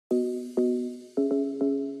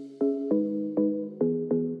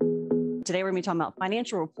Today, we're going to be talking about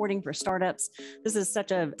financial reporting for startups. This is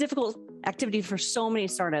such a difficult activity for so many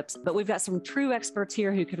startups, but we've got some true experts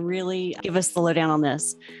here who can really give us the lowdown on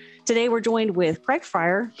this. Today, we're joined with Craig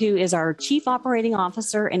Fryer, who is our Chief Operating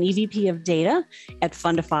Officer and EVP of Data at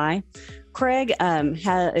Fundify. Craig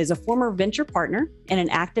is a former venture partner and an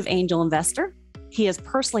active angel investor. He has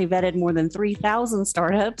personally vetted more than 3,000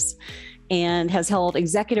 startups and has held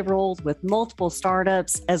executive roles with multiple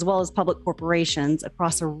startups as well as public corporations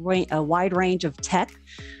across a wide range of tech.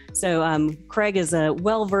 So Craig is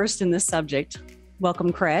well-versed in this subject.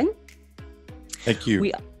 Welcome, Craig. Thank you.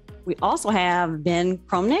 We also have Ben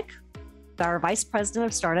Kromnick, our Vice President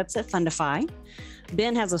of Startups at Fundify.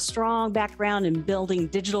 Ben has a strong background in building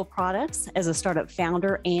digital products as a startup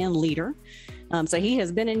founder and leader. So he has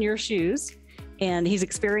been in your shoes. And he's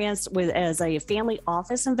experienced as a family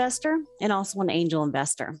office investor and also an angel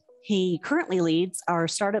investor. He currently leads our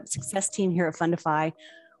startup success team here at Fundify,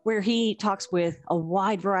 where he talks with a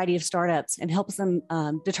wide variety of startups and helps them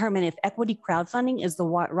determine if equity crowdfunding is the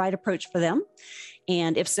right approach for them.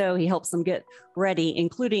 And if so, he helps them get ready,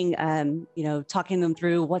 including talking them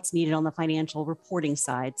through what's needed on the financial reporting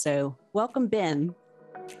side. So welcome, Ben.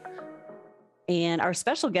 And our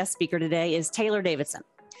special guest speaker today is Taylor Davidson.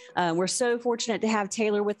 We're so fortunate to have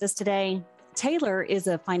Taylor with us today. Taylor is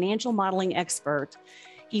a financial modeling expert.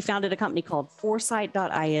 He founded a company called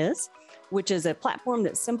Foresight.is, which is a platform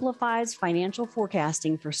that simplifies financial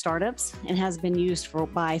forecasting for startups and has been used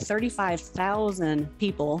by 35,000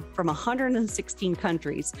 people from 116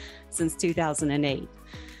 countries since 2008.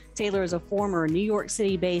 Taylor is a former New York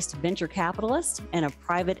City-based venture capitalist and a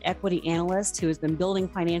private equity analyst who has been building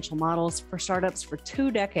financial models for startups for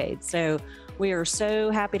 2 decades. So we are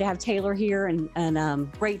so happy to have Taylor here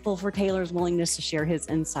and grateful for Taylor's willingness to share his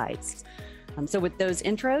insights. So with those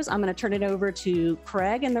intros, I'm going to turn it over to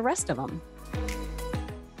Craig and the rest of them.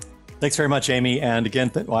 Thanks very much, Amy. And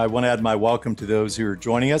again, I want to add my welcome to those who are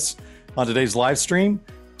joining us on today's live stream.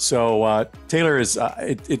 So Taylor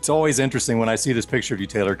it's always interesting when I see this picture of you,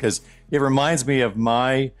 Taylor, because it reminds me of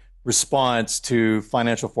my response to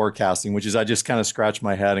financial forecasting, which is I just kind of scratch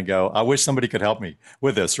my head and go, I wish somebody could help me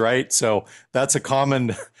with this, right? So that's a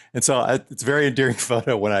common, and so it's a very endearing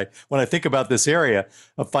photo when I think about this area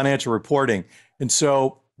of financial reporting. And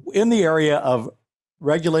so in the area of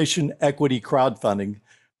regulation equity crowdfunding,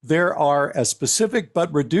 there are a specific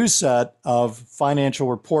but reduced set of financial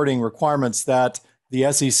reporting requirements that the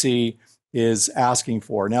SEC is asking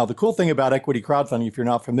for. Now, the cool thing about equity crowdfunding, if you're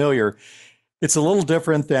not familiar, it's a little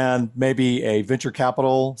different than maybe a venture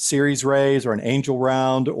capital series raise or an angel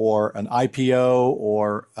round or an IPO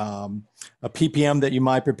or a PPM that you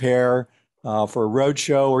might prepare for a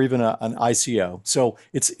roadshow or even an ICO. So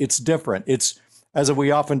it's different. It's, as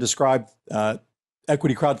we often describe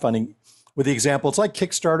equity crowdfunding with the example, it's like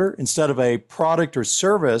Kickstarter. Instead of a product or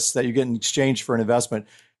service that you get in exchange for an investment,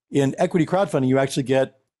 in equity crowdfunding, you actually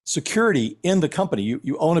get security in the company.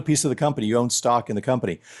 You own a piece of the company, you own stock in the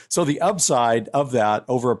company. So the upside of that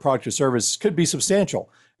over a product or service could be substantial.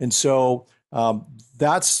 And so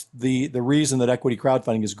that's the reason that equity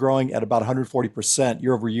crowdfunding is growing at about 140%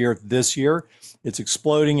 year over year this year. It's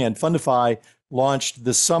exploding, and Fundify launched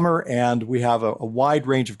this summer, and we have a wide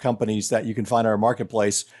range of companies that you can find in our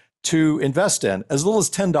marketplace to invest in, as little as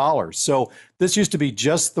 $10. So this used to be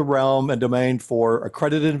just the realm and domain for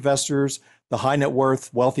accredited investors, the high net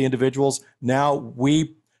worth, wealthy individuals. Now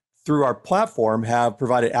we, through our platform, have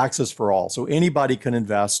provided access for all. So anybody can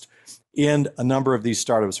invest in a number of these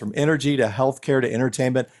startups, from energy to healthcare to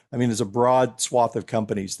entertainment. I mean, there's a broad swath of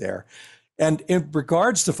companies there. And in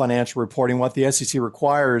regards to financial reporting, what the SEC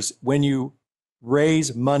requires when you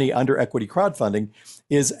raise money under equity crowdfunding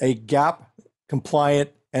is a GAAP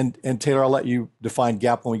compliant, and Taylor, I'll let you define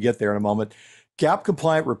GAAP when we get there in a moment, GAAP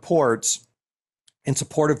compliant reports in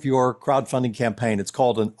support of your crowdfunding campaign. It's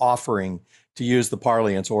called an offering, to use the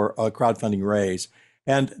parlance, or a crowdfunding raise.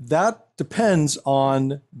 And that depends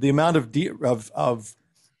on the amount of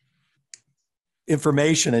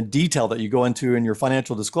information and detail that you go into in your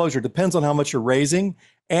financial disclosure. Depends on how much you're raising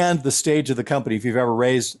and the stage of the company, if you've ever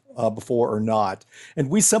raised before or not. And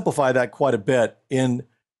we simplify that quite a bit in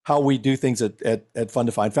how we do things at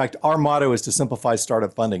Fundify. In fact, our motto is to simplify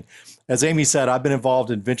startup funding. As Amy said, I've been involved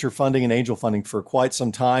in venture funding and angel funding for quite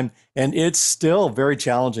some time, and it's still very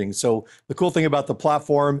challenging. So the cool thing about the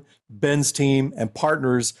platform, Ben's team, and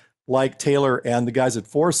partners like Taylor and the guys at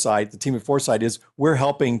Foresight, the team at Foresight, is we're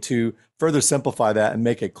helping to further simplify that and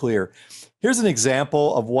make it clear. Here's an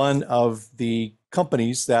example of one of the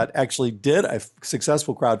companies that actually did a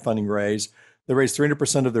successful crowdfunding raise. They raised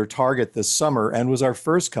 300% of their target this summer and was our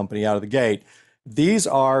first company out of the gate. these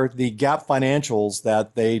are the GAAP financials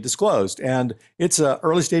that they disclosed. And it's an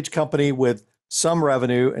early stage company with some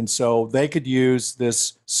revenue. And so they could use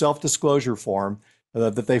this self-disclosure form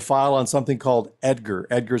that they file on something called EDGAR.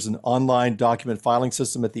 EDGAR is an online document filing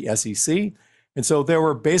system at the SEC. And so there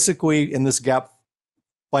were basically in this GAAP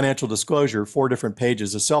financial disclosure 4 different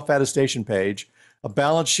pages: a self-attestation page, a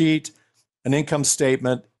balance sheet, an income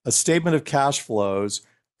statement, a statement of cash flows,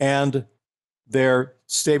 and their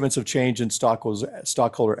statements of change in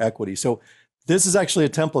stockholder equity. So this is actually a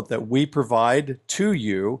template that we provide to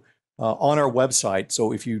you on our website.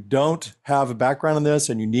 So if you don't have a background in this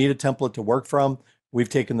and you need a template to work from, we've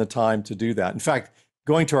taken the time to do that. In fact,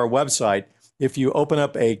 going to our website, if you open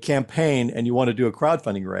up a campaign and you want to do a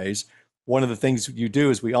crowdfunding raise, one of the things you do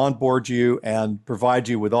is we onboard you and provide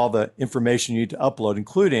you with all the information you need to upload,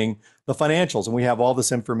 including the financials. And we have all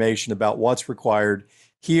this information about what's required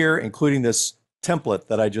here, including this template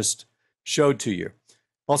that I just showed to you.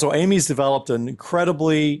 Also, Amy's developed an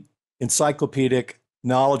incredibly encyclopedic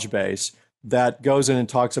knowledge base that goes in and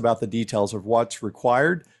talks about the details of what's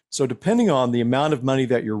required. So depending on the amount of money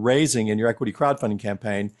that you're raising in your equity crowdfunding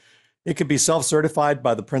campaign, it could be self-certified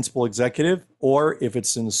by the principal executive, or if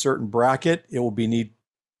it's in a certain bracket, it will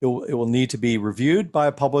need to be reviewed by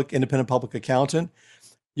a independent public accountant.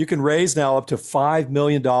 You can raise now up to $5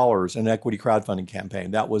 million in an equity crowdfunding campaign.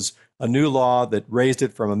 That was a new law that raised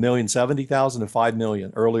it from $1,070,000 to $5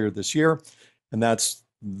 million earlier this year, and that's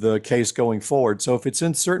the case going forward. So if it's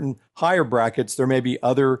in certain higher brackets, there may be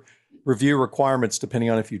other review requirements depending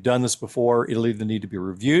on if you've done this before. It'll either need to be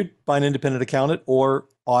reviewed by an independent accountant or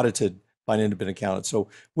audited by an independent accountant. So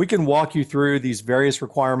we can walk you through these various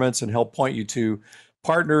requirements and help point you to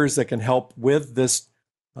partners that can help with this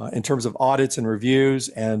in terms of audits and reviews.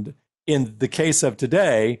 And in the case of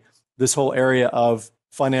today, this whole area of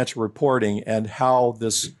financial reporting and how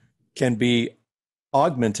this can be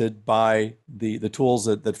augmented by the tools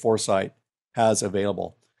that Foresight has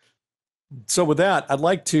available. So with that, I'd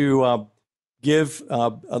like to give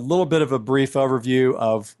a little bit of a brief overview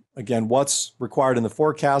of, again, what's required in the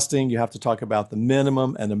forecasting. You have to talk about the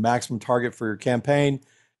minimum and the maximum target for your campaign.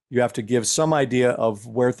 You have to give some idea of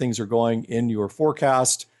where things are going in your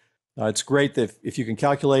forecast. It's great that if you can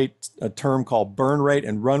calculate a term called burn rate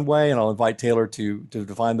and runway, and I'll invite Taylor to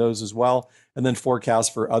define those as well, and then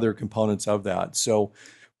forecast for other components of that. So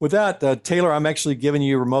with that, Taylor, I'm actually giving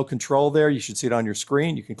you remote control there. You should see it on your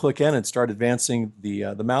screen. You can click in and start advancing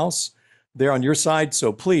the mouse there on your side.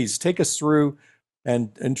 So please take us through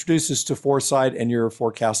and introduce us to Foresight and your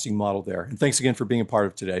forecasting model there. And thanks again for being a part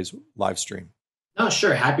of today's live stream. Oh,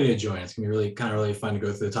 sure. Happy to join. It's going to be really fun to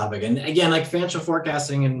go through the topic. And again, like financial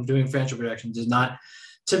forecasting and doing financial projections is not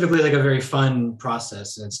typically like a very fun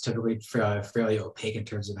process. And it's typically fairly opaque in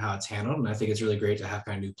terms of how it's handled. And I think it's really great to have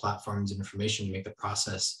kind of new platforms and information to make the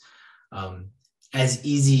process as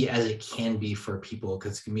easy as it can be for people,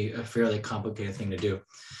 because it can be a fairly complicated thing to do.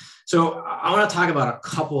 So I want to talk about a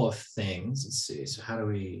couple of things. Let's see. So how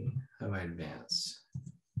do I advance?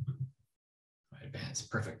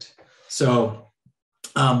 Perfect. So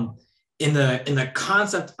in the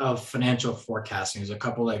concept of financial forecasting, there's a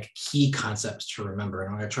couple like key concepts to remember,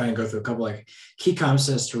 and I'm going to try and go through a couple like key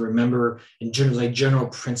concepts to remember in terms of like general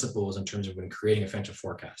principles in terms of when creating a financial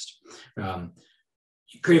forecast.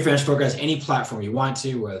 You create a financial forecast any platform you want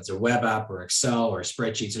to, whether it's a web app or Excel or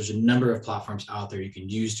spreadsheets. There's a number of platforms out there you can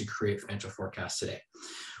use to create financial forecasts today.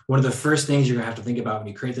 One of the first things you're going to have to think about when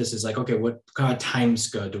you create this is like, okay, what kind of time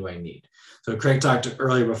scale do I need? So Craig talked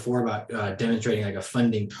earlier before about demonstrating like a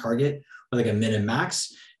funding target or like a min and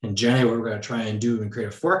max. And generally what we're going to try and do when create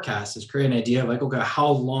a forecast is create an idea of like, okay, how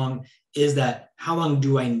long is that? How long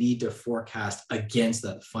do I need to forecast against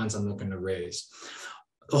the funds I'm looking to raise?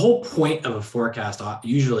 The whole point of a forecast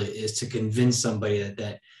usually is to convince somebody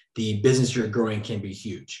that the business you're growing can be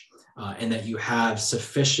huge and that you have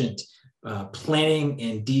sufficient planning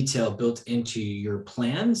and detail built into your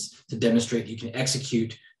plans to demonstrate you can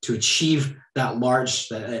execute to achieve that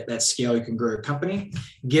that scale you can grow your company,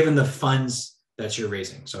 given the funds that you're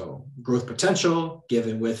raising. So growth potential,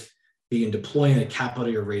 given with deploying the capital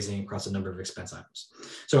you're raising across a number of expense items.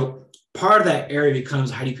 So part of that area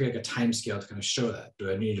becomes, how do you create like a time scale to kind of show that?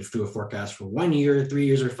 Do I need to do a forecast for 1 year, 3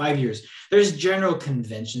 years, or 5 years? There's general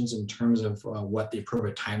conventions in terms of what the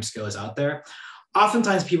appropriate time scale is out there.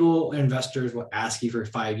 Oftentimes investors will ask you for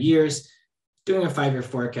 5 years. doing a 5-year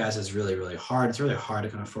forecast is really, really hard. It's really hard to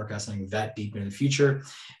kind of forecast something that deep into the future.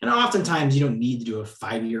 And oftentimes you don't need to do a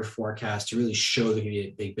 5-year forecast to really show that you're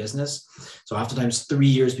a big business. So oftentimes 3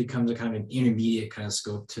 years becomes a kind of an intermediate kind of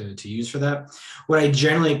scope to use for that. What I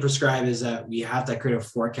generally prescribe is that we have to create a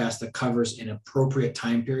forecast that covers an appropriate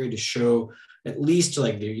time period to show at least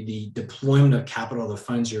like the deployment of capital, the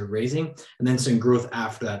funds you're raising, and then some growth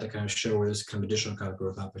after that to kind of show where there's kind of additional kind of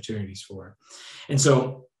growth opportunities for. And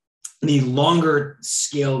so the longer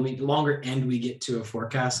scale, the longer end we get to a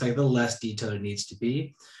forecast, like the less detailed it needs to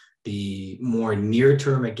be. The more near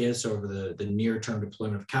term it gets over the near term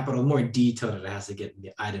deployment of capital, the more detailed it has to get in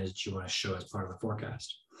the items that you want to show as part of the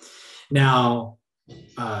forecast. Now,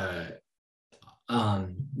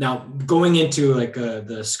 going into like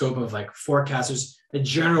the scope of like forecasts, there's a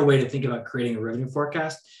general way to think about creating a revenue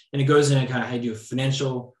forecast, and it goes into kind of how you do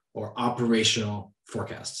financial or operational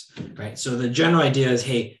forecasts, right? So the general idea is,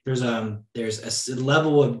 hey, there's a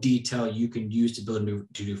level of detail you can use to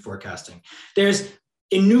do forecasting. There's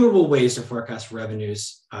innumerable ways to forecast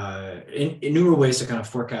revenues, innumerable ways to kind of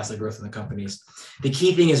forecast the growth in the companies. The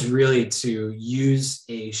key thing is really to use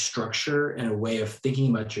a structure and a way of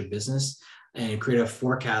thinking about your business and create a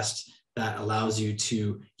forecast that allows you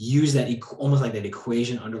to use that almost like that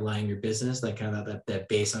equation underlying your business, like kind of that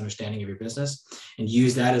base understanding of your business, and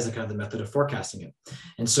use that as a kind of the method of forecasting it.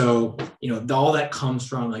 And so, all that comes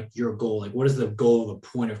from like your goal, like what is the goal, the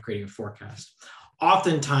point of creating a forecast?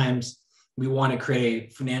 Oftentimes, we want to create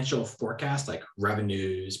a financial forecast like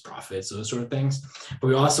revenues, profits, those sort of things. But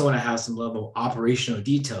we also want to have some level of operational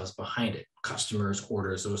details behind it, customers,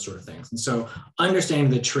 orders, those sort of things. And so understanding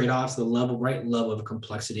the trade-offs, the right level of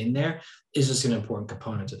complexity in there is just an important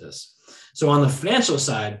component to this. So on the financial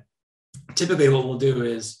side, typically what we'll do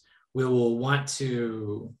is we want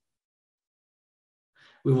to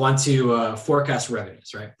forecast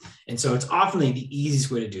revenues, right? And so it's often the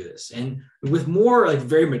easiest way to do this. And with more like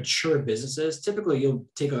very mature businesses, typically you'll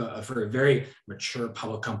take for a very mature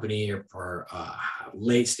public company or a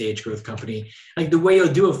late stage growth company, like the way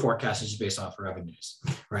you'll do a forecast is just based off of revenues,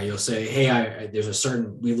 right? You'll say, hey,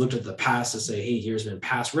 we looked at the past to say, hey, here's been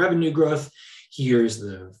past revenue growth. Here's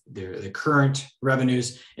the current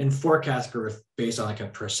revenues, and forecast growth based on like a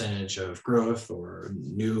percentage of growth or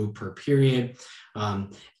new per period,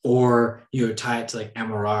 or tie it to like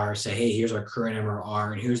MRR, say, hey, here's our current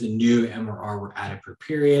MRR, and here's the new MRR we're added per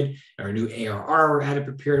period, or new ARR we're added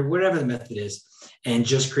per period, whatever the method is, and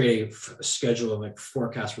just create a schedule of like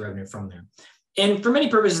forecast revenue from there. And for many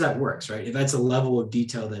purposes, that works, right? If that's a level of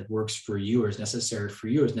detail that works for you or is necessary for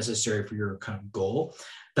you, is necessary for your kind of goal,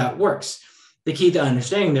 that works. The key to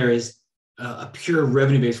understanding there is a pure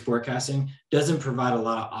revenue-based forecasting doesn't provide a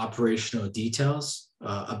lot of operational details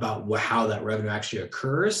about how that revenue actually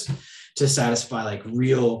occurs to satisfy like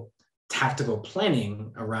real tactical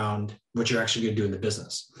planning around what you're actually going to do in the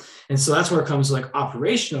business. And so that's where it comes like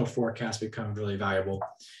operational forecasts become really valuable,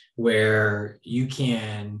 where you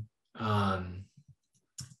can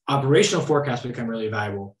operational forecasts become really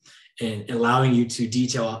valuable in allowing you to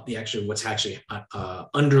detail out what's actually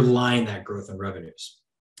underlying that growth in revenues.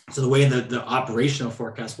 So the way that the operational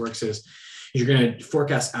forecast works is you're going to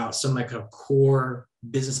forecast out some like kind of core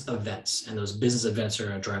business events, and those business events are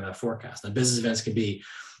going to drive that forecast. Now, business events could be,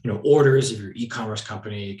 orders if you're an e-commerce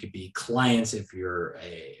company. It could be clients if you're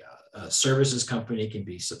a services company. It can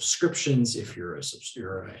be subscriptions if you're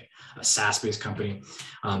a SaaS-based company,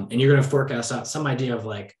 and you're going to forecast out some idea of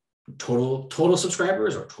like total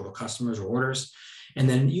subscribers or total customers or orders, and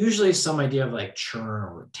then usually some idea of like churn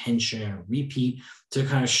or retention or repeat to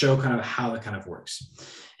kind of show kind of how it kind of works.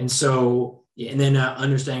 And so, and then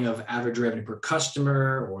understanding of average revenue per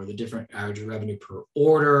customer, or the different average revenue per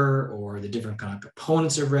order, or the different kind of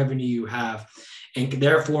components of revenue you have, and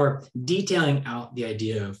therefore detailing out the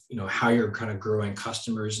idea of how you're kind of growing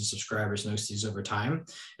customers and subscribers and those over time,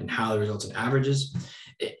 and how the results in average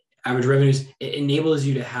revenues. It enables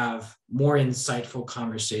you to have more insightful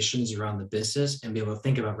conversations around the business and be able to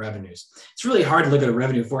think about revenues. It's really hard to look at a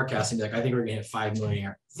revenue forecast and be like, I think we're going to hit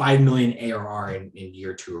 5 million ARR in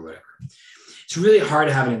year 2 or whatever. It's really hard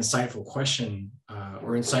to have an insightful question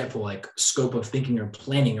or insightful like scope of thinking or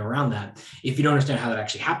planning around that if you don't understand how that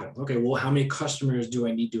actually happened. Okay, well, how many customers do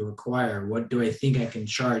I need to acquire? What do I think I can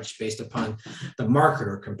charge based upon the market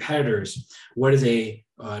or competitors? What is a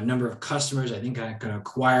number of customers I think I can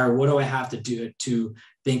acquire? What do I have to do to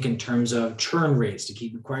think in terms of churn rates to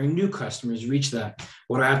keep acquiring new customers, reach that.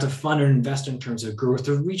 What do I have to fund and invest in terms of growth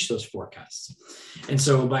to reach those forecasts? And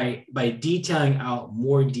so by detailing out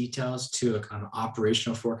more details to an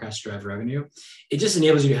operational forecast drive revenue, it just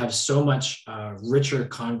enables you to have so much richer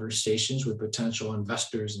conversations with potential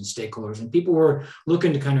investors and stakeholders and people who are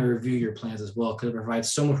looking to kind of review your plans as well, because it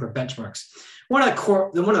provides so much for benchmarks. One of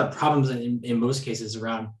the problems in most cases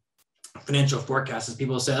around financial forecasts is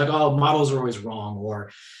people say like, oh, models are always wrong,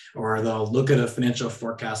 or they'll look at a financial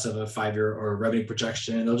forecast of a 5-year or revenue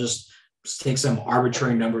projection and they'll just take some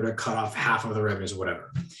arbitrary number to cut off half of the revenues or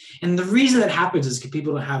whatever. And the reason that happens is because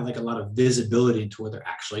people don't have like a lot of visibility into what they're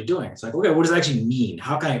actually doing. It's like, okay, what does it actually mean?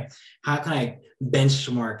 How can I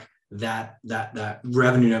benchmark that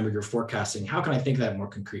revenue number you're forecasting? How can I think of that in more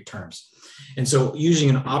concrete terms? And so using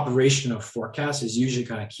an operational forecast is usually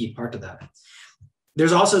kind of a key part of that.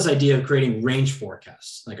 There's also this idea of creating range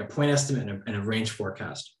forecasts, like a point estimate and a range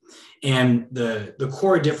forecast. And the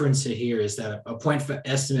core difference here is that a point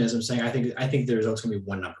estimate is I'm saying, I think the result's gonna be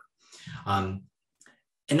one number. And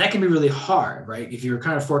that can be really hard, right? If you're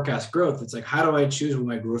kind of forecast growth, it's like, how do I choose what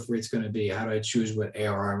my growth rate's gonna be? How do I choose what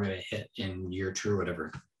ARR I'm gonna hit in year 2 or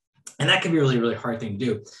whatever? And that can be a really, really hard thing to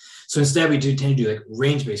do. So instead we tend to do like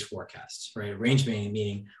range-based forecasts, right? Range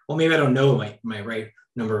meaning, well, maybe I don't know my right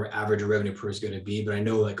number of average revenue per is going to be, but I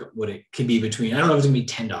know like what it could be between, I don't know if it's going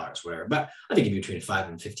to be $10, whatever, but I think it'd be between 5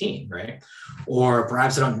 and 15, right? Or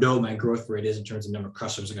perhaps I don't know what my growth rate is in terms of number of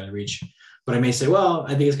customers I'm going to reach, but I may say, well, I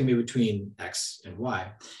think it's going to be between X and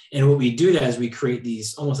Y. And what we do that is we create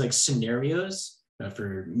these almost like scenarios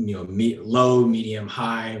for, low, medium,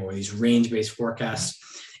 high, or these range-based forecasts.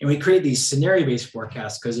 And we create these scenario-based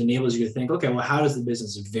forecasts because it enables you to think, okay, well, how does the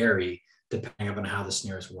business vary depending upon how the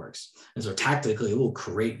scenarios works? And so tactically, we'll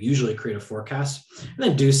usually create a forecast and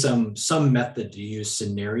then do some method to use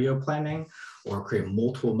scenario planning or create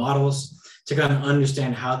multiple models to kind of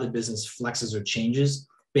understand how the business flexes or changes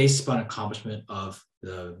based upon accomplishment of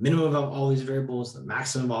the minimum of all these variables, the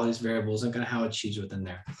maximum of all these variables, and kind of how it achieves within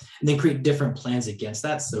there. And then create different plans against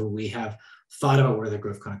that so we have thought about where the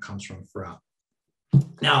growth kind of comes from throughout.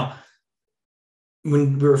 Now,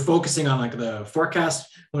 when we were focusing on like the forecast,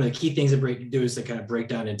 one of the key things that do is to kind of break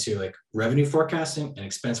down into like revenue forecasting and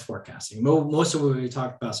expense forecasting. Most of what we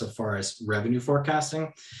talked about so far is revenue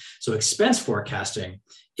forecasting. So expense forecasting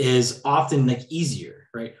is often like easier,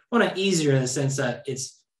 right? Well, not easier in the sense that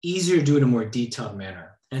it's easier to do in a more detailed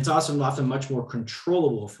manner. And it's also often much more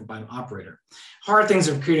controllable by an operator. Hard things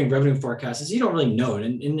of creating revenue forecasts is you don't really know.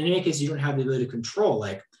 And in any case, you don't have the ability to control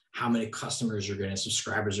like how many customers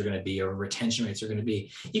subscribers are going to be, or retention rates are going to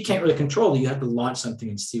be. You can't really control it. You have to launch something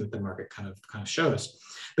and see what the market kind of shows.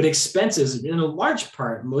 But expenses, in a large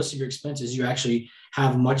part, most of your expenses, you actually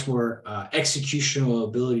have much more executional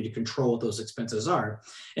ability to control what those expenses are.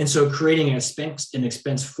 And so creating an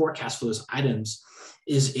expense forecast for those items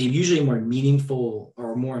is a usually more meaningful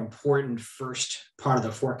or more important first part of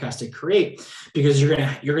the forecast to create, because you're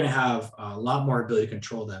gonna have a lot more ability to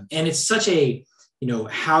control them. And it's such a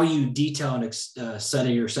how you detail and set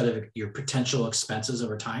of your potential expenses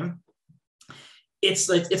over time. It's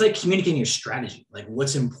like communicating your strategy, like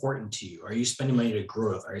what's important to you. Are you spending money to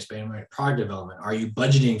growth? Are you spending money to product development? Are you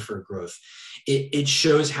budgeting for growth? It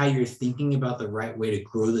shows how you're thinking about the right way to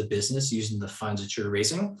grow the business using the funds that you're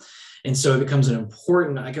raising. And so it becomes an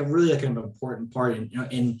important, important part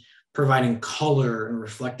in providing color and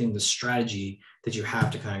reflecting the strategy that you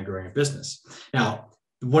have to kind of grow your business. Now,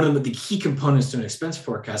 one of the key components to an expense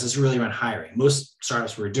forecast is really around hiring. Most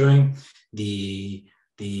startups we're doing, the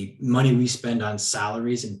money we spend on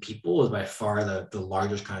salaries and people is by far the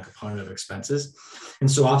largest kind of component of expenses.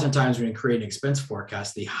 And so oftentimes when you create an expense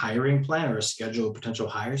forecast, the hiring plan or a schedule of potential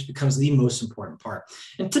hires becomes the most important part.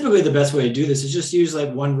 And typically the best way to do this is just use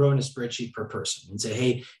like one row in a spreadsheet per person and say,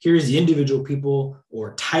 hey, here's the individual people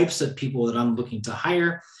or types of people that I'm looking to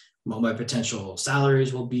hire, what my potential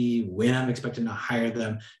salaries will be, when I'm expecting to hire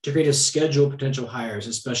them, to create a schedule of potential hires,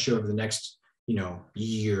 especially over the next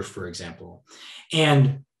year, for example.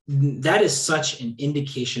 And that is such an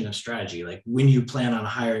indication of strategy. Like when you plan on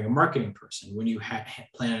hiring a marketing person, when you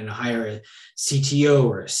plan to hire a CTO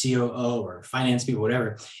or a COO or finance people,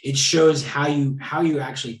 whatever, it shows how you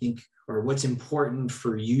actually think or what's important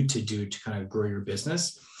for you to do to kind of grow your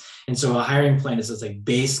business. And so a hiring plan is this like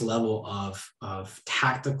base level of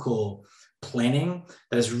tactical planning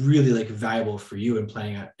that is really like valuable for you in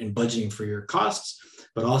planning out and budgeting for your costs,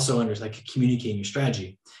 but also under like communicating your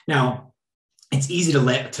strategy. Now, it's easy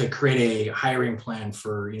to create a hiring plan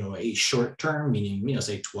for, a short term, meaning,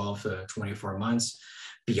 say 12 to 24 months.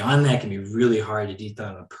 Beyond that, it can be really hard to detail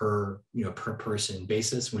on a per person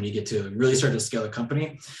basis when you get to really start to scale a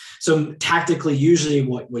company. So tactically, usually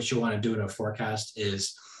what you want to do in a forecast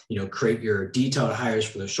is, create your detailed hires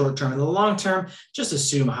for the short term. And the long term, just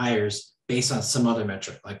assume hires based on some other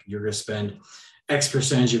metric, like you're going to spend X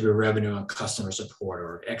percentage of your revenue on customer support,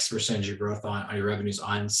 or X percentage of growth on your revenues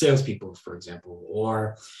on salespeople, for example,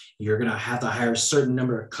 or you're going to have to hire a certain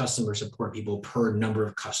number of customer support people per number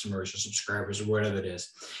of customers or subscribers or whatever it is.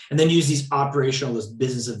 And then use these those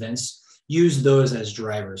business events, use those as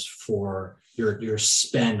drivers for your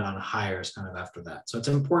spend on hires kind of after that. So it's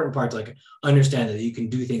an important part to like understand that you can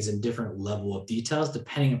do things in different level of details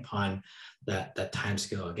depending upon that time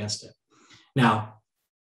scale against it. Now,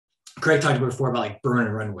 Craig talked before about like burn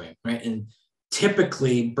and runway, right? And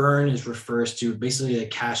typically burn refers to basically the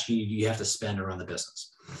cash you have to spend around the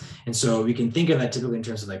business. And so we can think of that typically in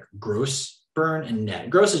terms of like gross burn and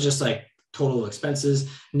net. Gross is just like total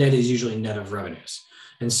expenses. Net is usually net of revenues.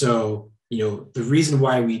 And so, the reason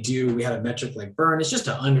why we have a metric like burn is just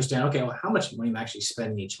to understand, okay, well, how much money I'm actually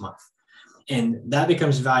spending each month. And that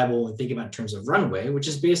becomes valuable when thinking about in terms of runway, which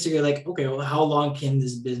is basically like, okay, well, how long can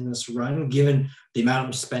this business run given the amount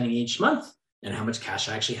I'm spending each month and how much cash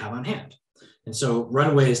I actually have on hand? And so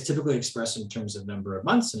runway is typically expressed in terms of number of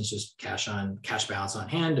months, and it's just cash balance on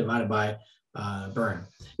hand divided by burn.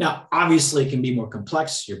 Now, obviously, it can be more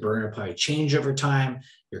complex. Your burn will probably change over time.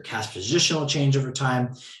 Your cash position will change over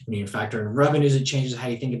time. When you factor in revenues, it changes how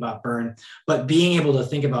you think about burn. But being able to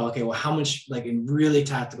think about, okay, well, how much, like in really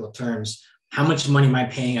tactical terms, how much money am I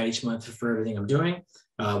paying out each month for everything I'm doing?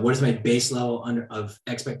 What is my base level of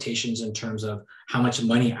expectations in terms of how much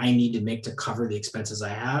money I need to make to cover the expenses I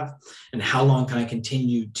have? And how long can I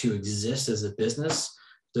continue to exist as a business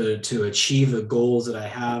to achieve the goals that I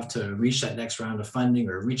have to reach that next round of funding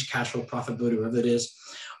or reach cash flow profitability, whatever it is?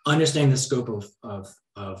 Understanding the scope of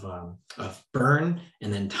burn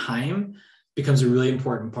and then time becomes a really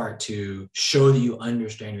important part to show that you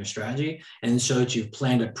understand your strategy and show that you've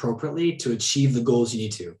planned appropriately to achieve the goals you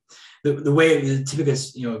need to. The way it typically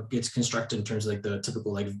gets constructed in terms of like the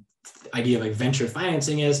typical like idea of like venture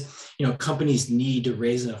financing is, companies need to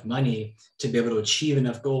raise enough money to be able to achieve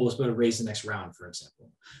enough goals, but to raise the next round, for example.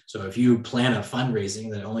 So if you plan a fundraising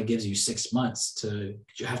that only gives you 6 months to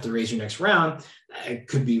have to raise your next round, it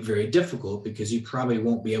could be very difficult because you probably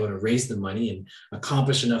won't be able to raise the money and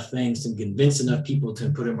accomplish enough things to convince enough people to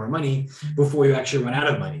put in more money before you actually run out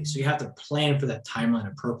of money. So you have to plan for that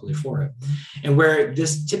timeline appropriately for it. And where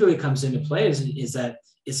this typically comes into play is that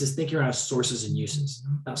it's just thinking around sources and uses.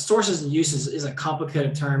 Now, sources and uses is a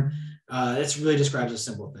complicated term. It's really describes a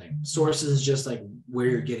simple thing. Sources is just like where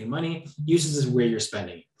you're getting money. Uses is where you're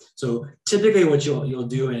spending. So typically what you'll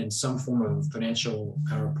do in some form of financial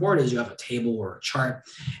kind of report is you have a table or a chart,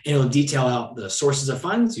 and it'll detail out the sources of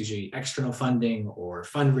funds, usually external funding or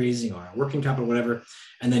fundraising or working capital, whatever.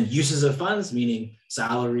 And then uses of funds, meaning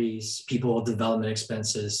salaries, people, development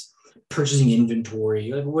expenses, purchasing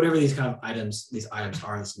inventory, whatever these items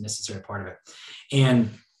are, that's a necessary part of it. And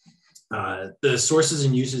the sources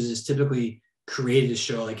and uses is typically created to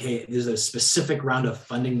show like, hey, there's a specific round of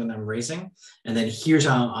funding that I'm raising, and then here's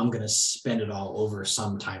how I'm going to spend it all over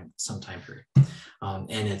some time period.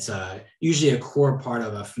 And it's usually a core part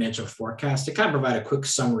of a financial forecast to kind of provide a quick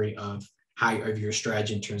summary of your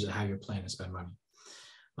strategy in terms of how you're planning to spend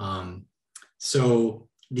money. So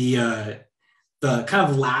the kind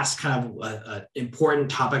of last important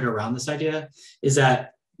topic around this idea is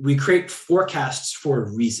that we create forecasts for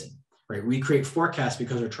a reason, right? We create forecasts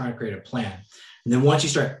because we're trying to create a plan. And then once you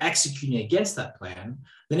start executing against that plan,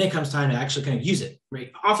 then it comes time to actually kind of use it,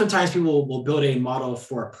 right? Oftentimes people will build a model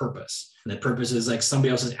for a purpose. And the purpose is like somebody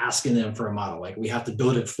else is asking them for a model. Like we have to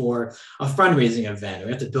build it for a fundraising event.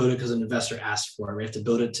 We have to build it because an investor asked for it. We have to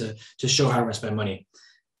build it to show how we're going to spend money.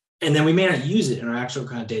 And then we may not use it in our actual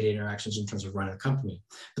kind of day-to-day interactions in terms of running the company.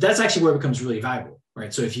 But that's actually where it becomes really valuable,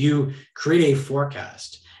 right? So if you create a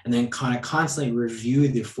forecast and then kind of constantly review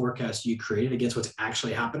the forecast you created against what's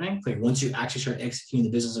actually happening, like once you actually start executing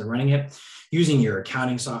the business and running it, using your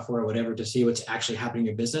accounting software or whatever to see what's actually happening in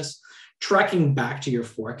your business, tracking back to your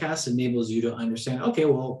forecast enables you to understand, okay,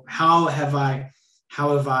 well, how have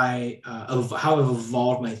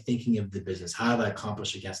evolved my thinking of the business? How have I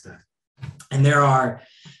accomplished against that? And there are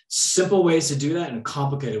simple ways to do that and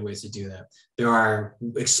complicated ways to do that. There are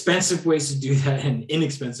expensive ways to do that and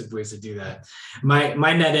inexpensive ways to do that. My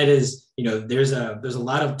net is, there's a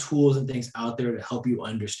lot of tools and things out there to help you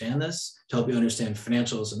understand this, to help you understand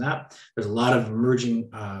financials and that. There's a lot of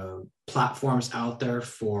emerging platforms out there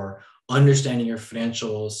for understanding your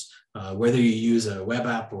financials, whether you use a web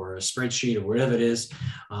app or a spreadsheet or whatever it is.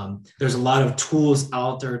 There's a lot of tools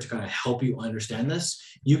out there to kind of help you understand this.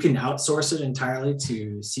 You can outsource it entirely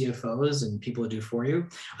to CFOs and people to do for you.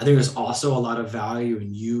 I think there's also a lot of value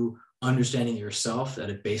in you understanding yourself at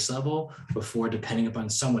a base level before depending upon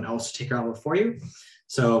someone else to take care of it for you.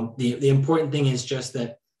 So the important thing is just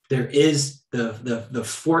that there is the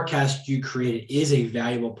forecast you created is a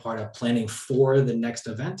valuable part of planning for the next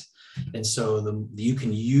event. And so you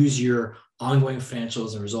can use your ongoing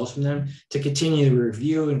financials and results from them to continue to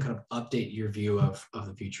review and kind of update your view of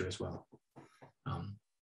the future as well.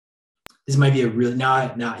 This might be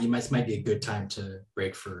might be a good time to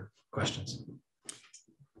break for questions.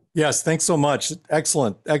 Yes, thanks so much.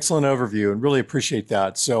 Excellent overview, and really appreciate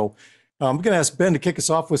that. So I'm going to ask Ben to kick us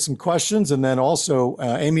off with some questions, and then also,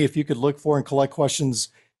 Amy, if you could look for and collect questions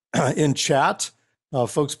in chat.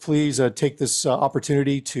 Folks, please take this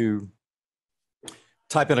opportunity to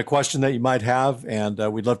type in a question that you might have, and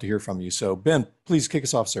we'd love to hear from you. So Ben, please kick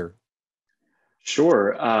us off, sir.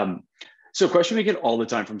 Sure. So a question we get all the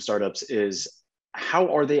time from startups is,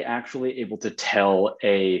 how are they actually able to tell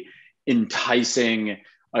a enticing,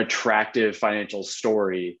 attractive financial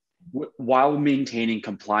story while maintaining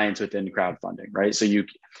compliance within crowdfunding, right? So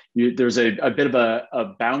there's a bit of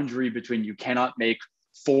a boundary between, you cannot make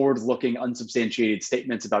forward-looking, unsubstantiated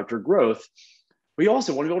statements about your growth, but you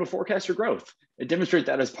also want to be able to forecast your growth and demonstrate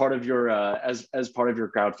that as part of your as part of your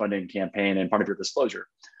crowdfunding campaign and part of your disclosure.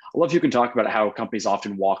 I love if you can talk about how companies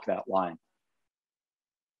often walk that line.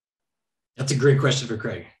 That's a great question for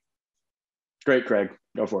Craig. Great, Craig,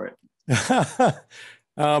 go for it.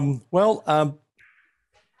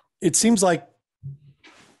 It seems like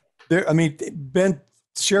Ben,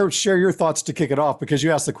 share your thoughts to kick it off, because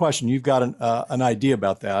you asked the question. You've got an idea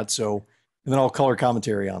about that. So, and then I'll color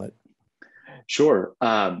commentary on it. Sure.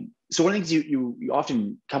 So one of the things you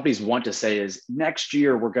often companies want to say is, next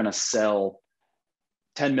year we're going to sell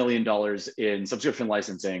 $10 million in subscription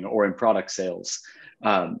licensing or in product sales.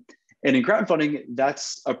 And in crowdfunding,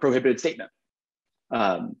 that's a prohibited statement.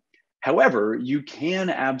 However, you can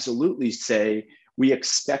absolutely say, we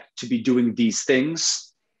expect to be doing these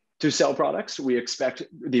things to sell products. We expect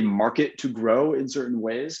the market to grow in certain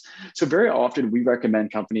ways. So very often we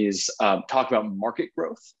recommend companies talk about market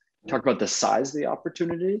growth, talk about the size of the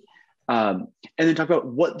opportunity, and then talk about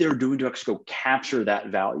what they're doing to actually go capture that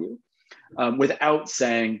value without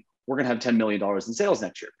saying, we're going to have $10 million in sales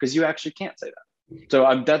next year, because you actually can't say that.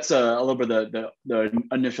 So that's a little bit of the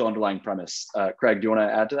initial underlying premise. Craig, do you want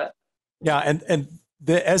to add to that? Yeah, and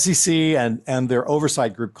the SEC and their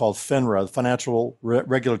oversight group called FINRA, the Financial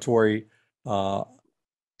Regulatory Auditing,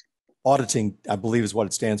 I believe is what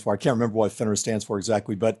it stands for. I can't remember what FINRA stands for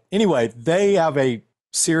exactly, but anyway, they have a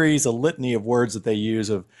litany of words that they use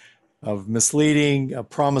of misleading,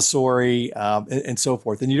 promissory, and so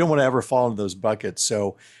forth. And you don't want to ever fall into those buckets.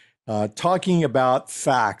 So talking about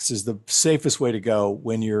facts is the safest way to go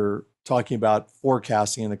when you're talking about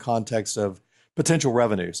forecasting in the context of potential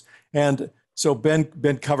revenues. And so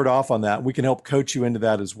Ben covered off on that. We can help coach you into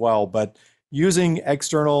that as well. But using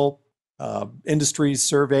external industry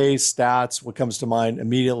surveys, stats, what comes to mind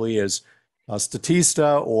immediately is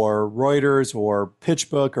Statista or Reuters or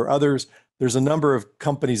PitchBook or others. There's a number of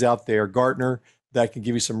companies out there, Gartner, that can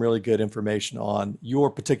give you some really good information on your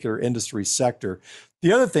particular industry sector.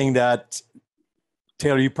 The other thing that,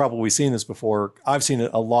 Taylor, you've probably seen this before, I've seen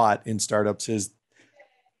it a lot in startups,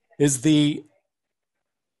 is the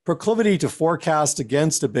proclivity to forecast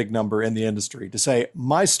against a big number in the industry, to say,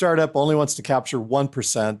 my startup only wants to capture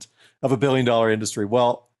 1% of $1 billion industry.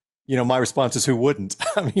 Well, my response is, who wouldn't?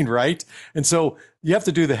 I mean, right? And so you have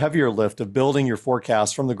to do the heavier lift of building your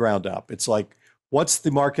forecast from the ground up. It's like, what's the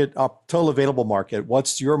market, total available market?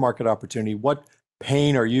 What's your market opportunity? What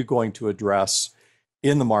pain are you going to address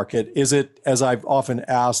in the market? Is it, as I've often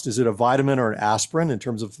asked, is it a vitamin or an aspirin in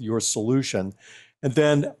terms of your solution? And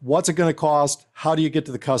then what's it going to cost? How do you get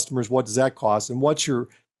to the customers? What does that cost? And what's your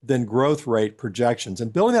then growth rate projections?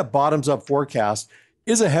 And building that bottoms up forecast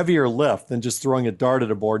is a heavier lift than just throwing a dart at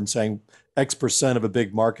a board and saying X% of a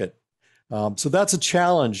big market. So that's a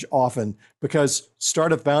challenge often, because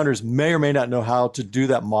startup founders may or may not know how to do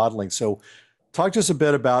that modeling. So talk to us a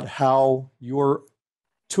bit about how your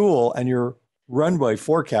tool and your runway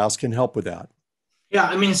forecast can help with that.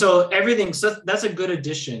 Yeah, so that's a good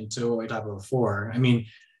addition to what we talked about before.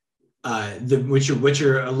 What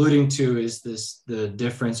you're alluding to is the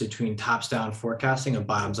difference between tops-down forecasting and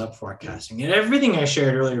bottoms-up forecasting. And everything I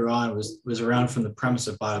shared earlier on was around from the premise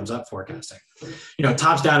of bottoms-up forecasting.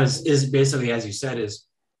 Tops-down is basically, as you said, is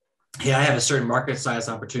hey, I have a certain market size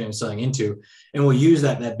opportunity I'm selling into, and we'll use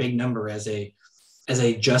that big number as a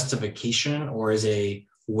justification or as a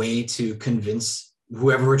way to convince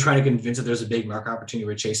whoever we're trying to convince that there's a big market opportunity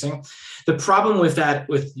we're chasing. The problem with that,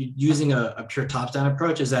 with using a pure top-down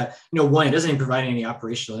approach, is that, one, it doesn't even provide any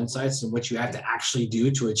operational insights in what you have to actually do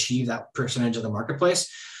to achieve that percentage of the marketplace.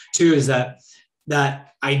 Two is that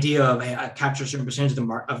idea of, hey, I capture a certain percentage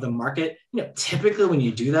of the market. Typically when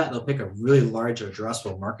you do that, they'll pick a really large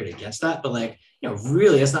addressable market against that. But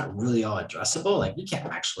really, it's not really all addressable. You can't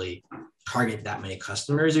actually target that many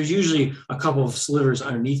customers. There's usually a couple of slivers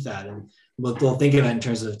underneath that, and they'll think of it in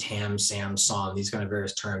terms of TAM, SAM, SOM, these kind of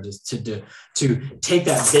various terms, is to take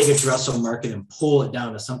that big addressable market and pull it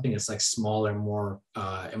down to something that's smaller, more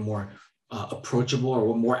approachable,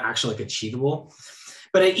 or more actually achievable.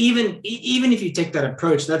 But even if you take that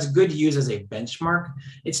approach, that's good to use as a benchmark.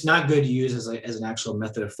 It's not good to use as an actual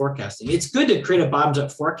method of forecasting. It's good to create a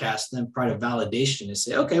bottoms-up forecast and then provide a validation to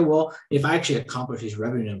say, okay, well, if I actually accomplish these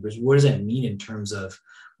revenue numbers, what does that mean in terms of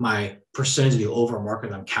my percentage of the overall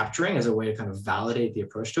market I'm capturing, as a way to kind of validate the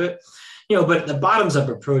approach to it. But the bottoms-up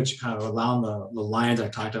approach, kind of along the lines I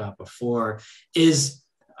talked about before, is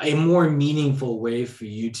a more meaningful way for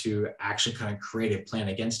you to actually kind of create a plan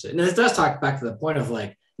against it. And it does talk back to the point of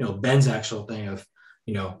Ben's actual thing of,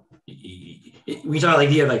 we talk the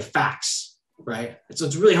idea of facts, right? So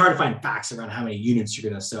it's really hard to find facts around how many units you're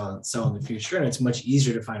going to sell in the future. And it's much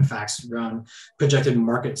easier to find facts around projected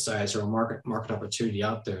market size or market opportunity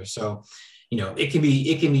out there. So, it can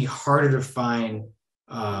be harder to find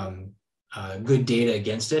good data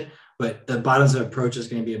against it. But the bottoms-up approach is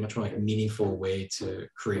going to be a much more meaningful way to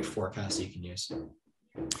create forecasts that you can use.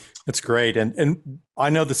 That's great. And I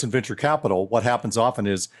know this in venture capital. What happens often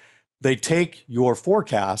is they take your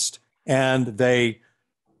forecast and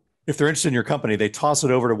if they're interested in your company, they toss it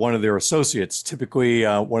over to one of their associates, typically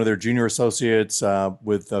one of their junior associates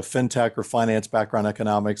with fintech or finance background,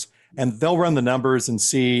 economics, and they'll run the numbers and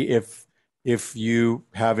see if you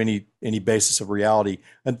have any basis of reality.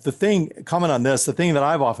 And the thing that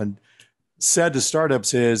I've often said to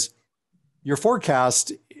startups is, your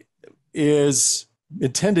forecast is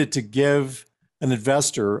intended to give an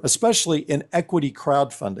investor, especially in equity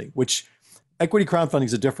crowdfunding, which equity crowdfunding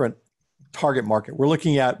is a different target market. We're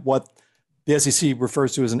looking at what the SEC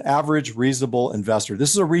refers to as an average reasonable investor. This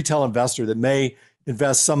is a retail investor that may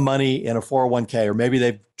invest some money in a 401k, or maybe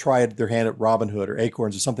they've tried their hand at Robinhood or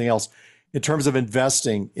Acorns or something else in terms of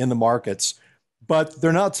investing in the markets, but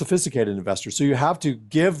they're not sophisticated investors. So you have to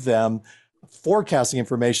give them forecasting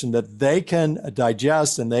information that they can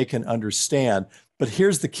digest and they can understand. But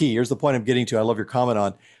here's the key. Here's the point I'm getting to. I love your comment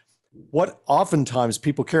on what oftentimes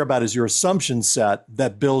people care about is your assumption set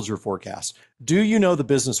that builds your forecast. Do you know the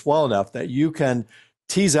business well enough that you can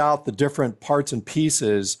tease out the different parts and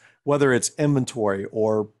pieces, whether it's inventory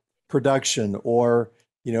or production or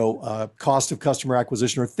cost of customer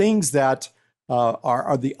acquisition, or things that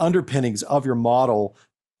are the underpinnings of your model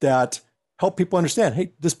that help people understand,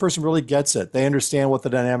 hey, this person really gets it. They understand what the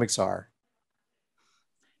dynamics are.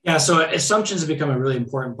 Yeah, so assumptions have become a really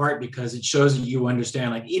important part, because it shows that you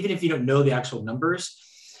understand, even if you don't know the actual numbers,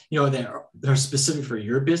 that are specific for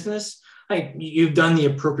your business, you've done the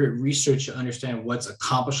appropriate research to understand what's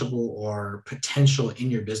accomplishable or potential in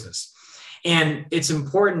your business. And it's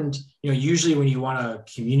important, usually when you want to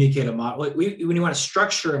communicate a model, when you want to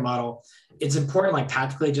structure a model, it's important,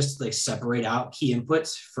 tactically, just to separate out key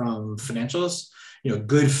inputs from financials.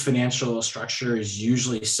 Good financial structure is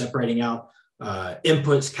usually separating out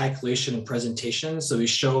inputs, calculation, and presentation. So we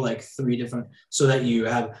show three different, so that you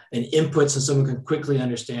have an input so someone can quickly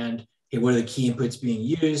understand, hey, what are the key inputs being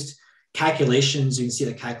used? Calculations, you can see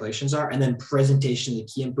the calculations are, and then presentation, the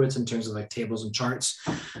key inputs in terms of tables and charts,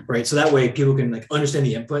 right? So that way people can understand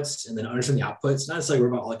the inputs and then understand the outputs, not necessarily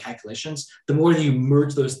worry about all the calculations. The more that you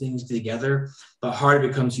merge those things together, the harder it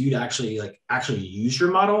becomes for you to actually use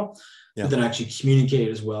your model, but then actually communicate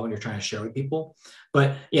it as well when you're trying to share with people.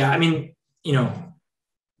 But yeah,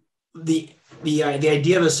 the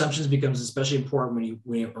idea of assumptions becomes especially important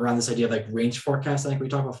when you around this idea of range forecast, we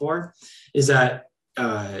talked before, is that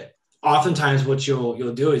oftentimes what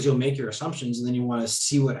you'll do is you'll make your assumptions, and then you want to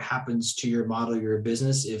see what happens to your model, your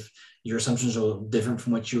business, if your assumptions are different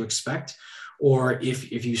from what you expect, or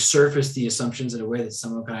if you surface the assumptions in a way that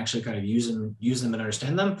someone can actually kind of use them and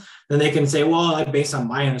understand them, then they can say, well, based on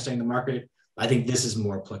my understanding of the market, I think this is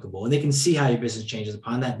more applicable. And they can see how your business changes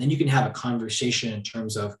upon that. And then you can have a conversation in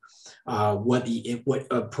terms of what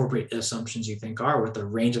appropriate assumptions you think are, what the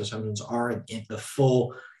range of assumptions are, and the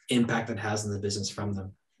full impact it has on the business from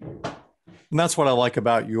them. And that's what I like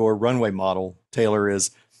about your runway model, Taylor, is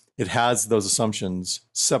it has those assumptions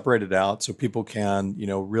separated out so people can,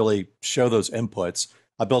 really show those inputs.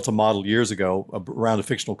 I built a model years ago around a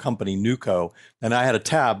fictional company, Nuco, and I had a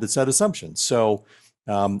tab that said assumptions. So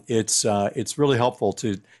it's really helpful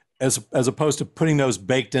to, as opposed to putting those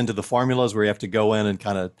baked into the formulas where you have to go in and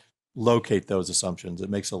kind of locate those assumptions. It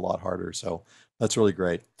makes it a lot harder. So that's really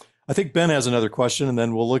great. I think Ben has another question, and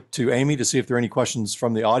then we'll look to Amy to see if there are any questions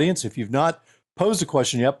from the audience. If you've not posed a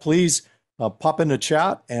question yet, please pop in the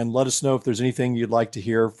chat and let us know if there's anything you'd like to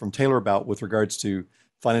hear from Taylor about with regards to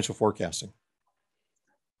financial forecasting.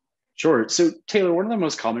 Sure. So Taylor, one of the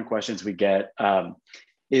most common questions we get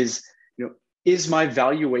is my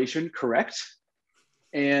valuation correct?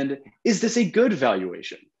 And is this a good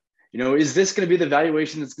valuation? Is this going to be the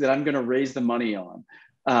valuation that I'm going to raise the money on?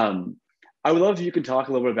 I would love if you could talk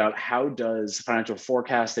a little bit about how does financial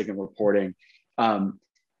forecasting and reporting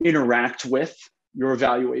interact with your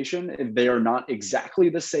evaluation. If they are not exactly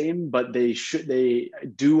the same, but they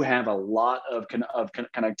do have a lot of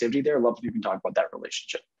connectivity there. I'd love if you can talk about that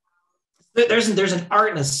relationship. There's an art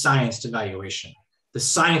and a science to valuation. The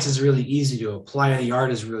science is really easy to apply. The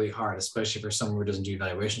art is really hard, especially for someone who doesn't do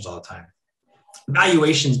evaluations all the time.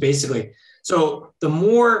 Valuations, basically. So the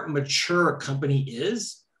more mature a company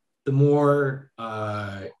is, the more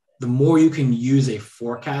you can use a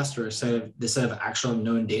forecast or a set of actual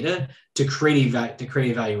known data to create a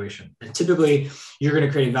valuation. And typically, you're going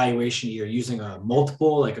to create a valuation either using a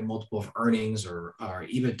multiple, like a multiple of earnings or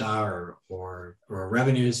EBITDA or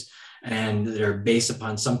revenues, and they're based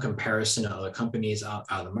upon some comparison of other companies out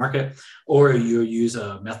of the market, or you use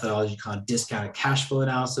a methodology called discounted cash flow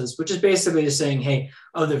analysis, which is basically just saying, hey,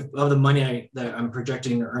 of the money that I'm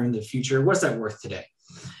projecting to earn in the future, what's that worth today?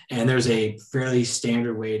 And there's a fairly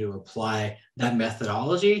standard way to apply that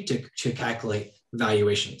methodology to calculate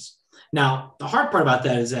valuations. Now, the hard part about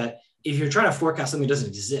that is that if you're trying to forecast something that doesn't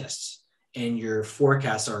exist and your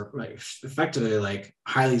forecasts are effectively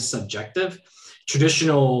highly subjective,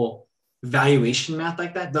 traditional valuation math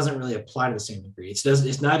like that doesn't really apply to the same degree.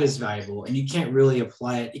 It's not as valuable, and you can't really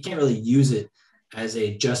apply it. You can't really use it as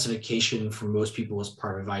a justification for most people as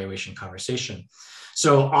part of a valuation conversation.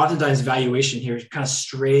 So oftentimes valuation here kind of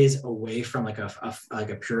strays away from like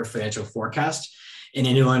a pure financial forecast and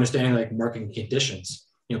into understanding like market conditions.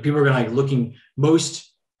 People are going to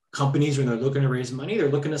most companies, when they're looking to raise money, they're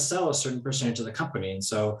looking to sell a certain percentage of the company. And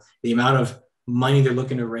so the amount of money they're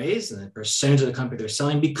looking to raise and the percentage of the company they're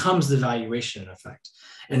selling becomes the valuation in effect.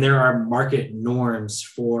 And there are market norms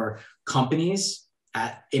for companies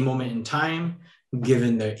at a moment in time,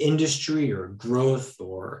 given their industry or growth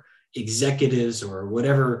or executives or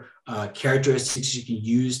whatever characteristics you can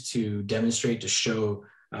use to demonstrate to show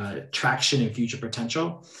traction and future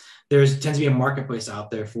potential. There tends to be a marketplace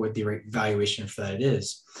out there for what the right valuation for that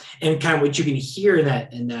is. And kind of what you can hear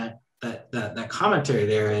in that commentary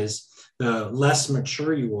there is, the less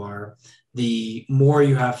mature you are, the more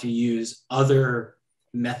you have to use other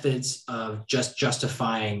methods of just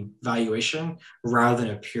justifying valuation rather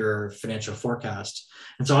than a pure financial forecast.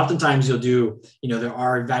 And so oftentimes you'll do, there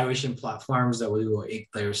are valuation platforms that will do,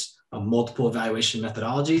 there's multiple evaluation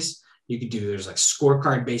methodologies. You could do, there's like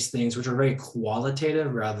scorecard-based things, which are very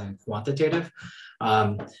qualitative rather than quantitative.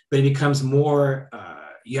 But it becomes more,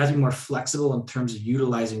 you have to be more flexible in terms of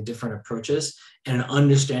utilizing different approaches and an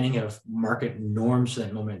understanding of market norms at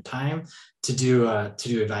that moment in time to do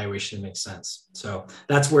evaluation that makes sense. So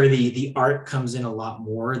that's where the art comes in a lot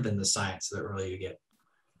more than the science that really you get.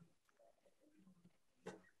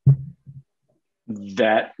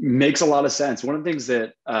 That makes a lot of sense. One of the things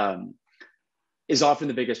that is often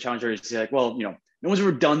the biggest challenge is to say, like, well, no one's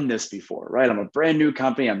ever done this before, right? I'm a brand new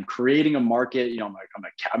company. I'm creating a market. I'm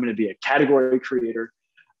going to be a category creator.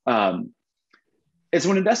 It's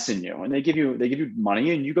someone invests in you, and they give you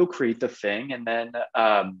money, and you go create the thing, and then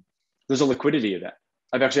there's a liquidity event.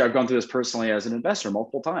 I've gone through this personally as an investor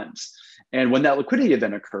multiple times, and when that liquidity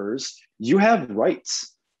event occurs, you have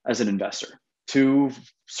rights as an investor to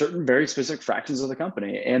certain very specific fractions of the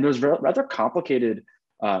company, and there's rather complicated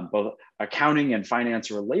both accounting and finance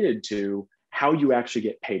related to how you actually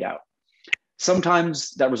get paid out.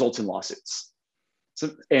 Sometimes that results in lawsuits.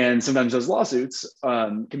 And sometimes those lawsuits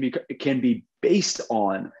can be based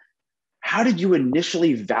on, how did you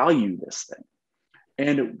initially value this thing?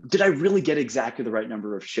 And did I really get exactly the right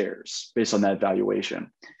number of shares based on that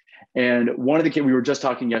valuation? And we were just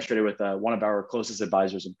talking yesterday with one of our closest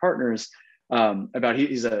advisors and partners about,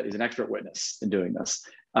 he's an expert witness in doing this,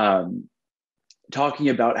 talking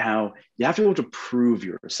about how you have to be able to prove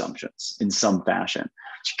your assumptions in some fashion.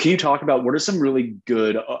 Can you talk about what are some really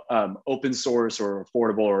good open source or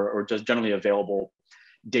affordable or just generally available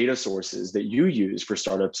data sources that you use for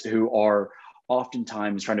startups who are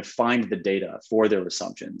oftentimes trying to find the data for their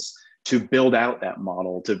assumptions to build out that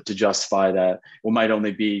model to justify that what might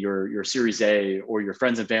only be your Series A or your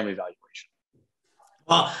friends and family valuation?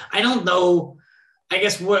 Well, I don't know. I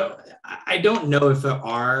guess I don't know if there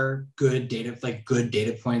are good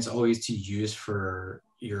data points always to use for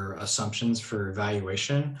your assumptions for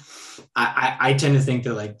valuation. I tend to think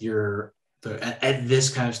that at this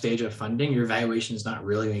kind of stage of funding, your valuation is not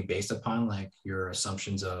really going to be based upon like your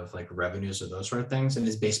assumptions of like revenues or those sort of things, and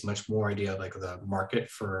is based much more idea of like the market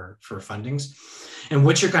for fundings. And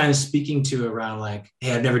what you're kind of speaking to around like,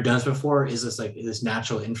 hey, I've never done this before, is this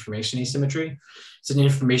natural information asymmetry. It's an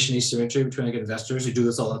information asymmetry between like investors who do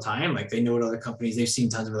this all the time. Like they know what other companies, they've seen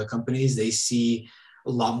tons of other companies, they see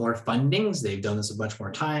a lot more fundings, they've done this a bunch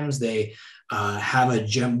more times, they have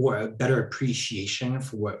a better appreciation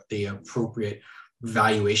for what the appropriate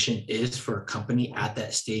valuation is for a company at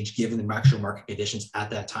that stage, given the actual market conditions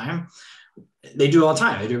at that time. They do it all the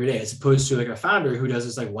time, they do it every day, as opposed to like a founder who does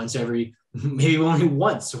this like maybe only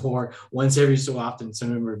once or once every so often,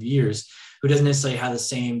 some number of years, who doesn't necessarily have the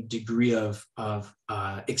same degree of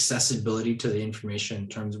accessibility to the information in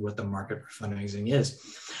terms of what the market for fundraising is.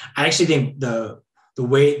 I actually think the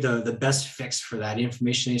best fix for that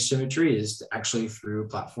information asymmetry is actually through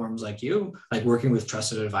platforms like you, like working with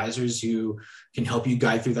trusted advisors who can help you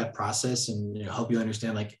guide through that process and help you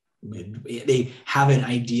understand, like they have an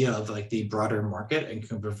idea of like the broader market and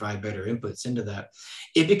can provide better inputs into that.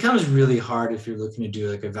 It becomes really hard if you're looking to do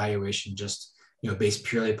like a valuation just based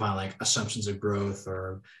purely upon like assumptions of growth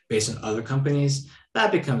or based on other companies.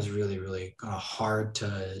 That becomes really, really hard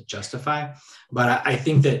to justify. But I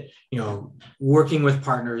think that, working with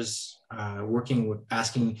partners,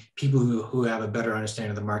 asking people who have a better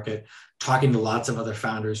understanding of the market, talking to lots of other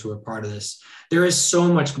founders who are part of this, there is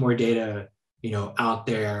so much more data out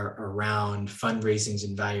there around fundraisings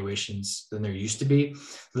and valuations than there used to be.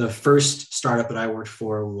 The first startup that I worked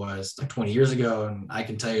for was like 20 years ago. And I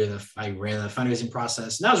can tell you that I ran the fundraising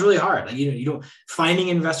process, and that was really hard. Like, finding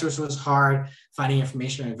investors was hard. Finding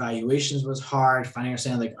information on valuations was hard.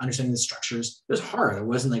 Understanding the structures, it was hard. It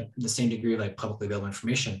wasn't like the same degree of like publicly available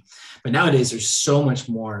information. But nowadays there's so much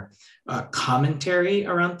more commentary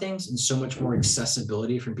around things and so much more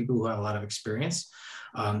accessibility from people who have a lot of experience.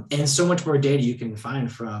 And so much more data you can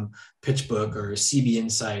find from PitchBook or CB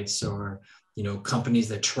Insights or companies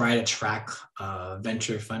that try to track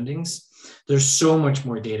venture fundings. There's so much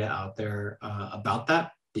more data out there about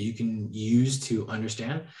that you can use to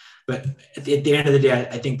understand. But at the end of the day,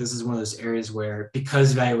 I think this is one of those areas where,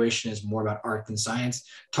 because valuation is more about art than science,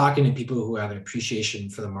 talking to people who have an appreciation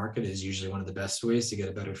for the market is usually one of the best ways to get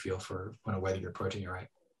a better feel for whether you're approaching it right.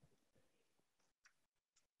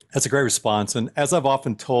 That's a great response. And as I've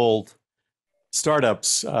often told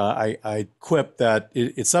startups, I quip that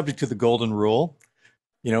it's subject to the golden rule.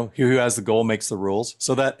 He who has the goal makes the rules.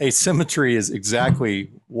 So that asymmetry is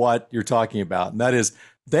exactly what you're talking about. And that is,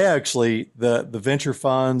 they actually, the venture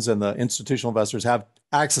funds and the institutional investors have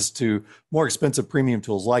access to more expensive premium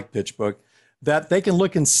tools like PitchBook that they can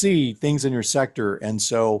look and see things in your sector. And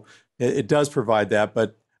so it does provide that.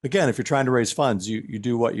 But again, if you're trying to raise funds, you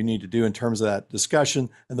do what you need to do in terms of that discussion.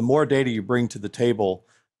 And the more data you bring to the table,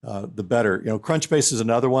 the better. Crunchbase is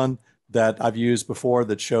another one that I've used before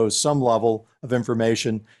that shows some level of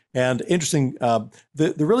information. And interesting,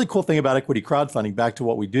 the really cool thing about equity crowdfunding, back to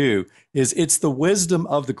what we do, is it's the wisdom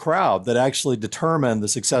of the crowd that actually determine the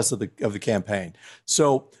success of the campaign.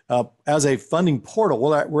 So as a funding portal,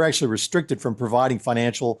 we're actually restricted from providing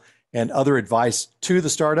financial and other advice to the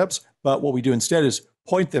startups. But what we do instead is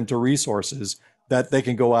point them to resources that they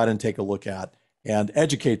can go out and take a look at and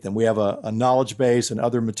educate them. We have a knowledge base and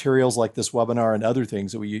other materials like this webinar and other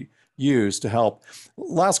things that we use to help.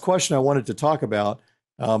 Last question I wanted to talk about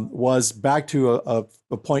was back to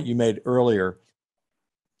a point you made earlier,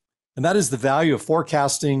 and that is the value of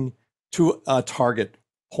forecasting to a target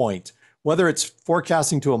point, whether it's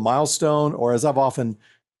forecasting to a milestone or, as I've often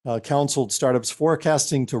counseled startups,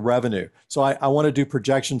 forecasting to revenue. So I want to do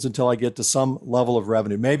projections until I get to some level of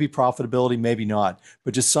revenue, maybe profitability, maybe not,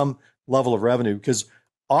 but just some level of revenue. Because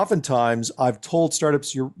oftentimes I've told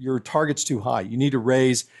startups, your target's too high. You need to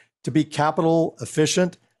raise, to be capital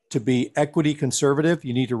efficient, to be equity conservative,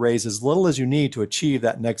 you need to raise as little as you need to achieve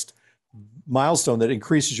that next milestone that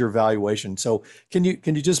increases your valuation. So can you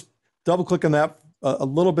just double click on that a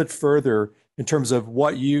little bit further in terms of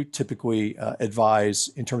what you typically advise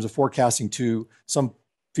in terms of forecasting to some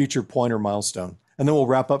future point or milestone? And then we'll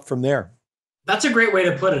wrap up from there. That's a great way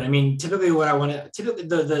to put it. I mean, typically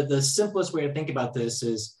the simplest way to think about this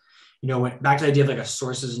is, back to the idea of like a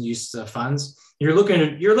sources and uses of funds. you're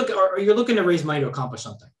looking to raise money to accomplish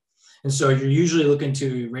something. And so you're usually looking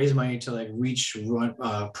to raise money to like reach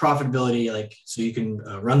profitability, like so you can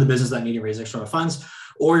run the business without needing to raise external funds,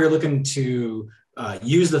 or you're looking to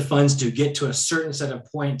use the funds to get to a certain set of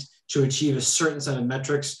point to achieve a certain set of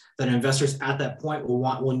metrics that investors at that point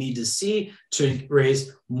will need to see to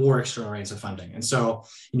raise more external rates of funding. And so,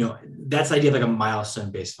 that's the idea of like a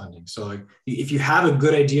milestone-based funding. So like if you have a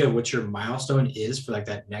good idea of what your milestone is for like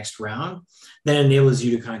that next round, that enables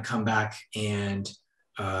you to kind of come back and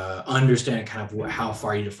understand kind of how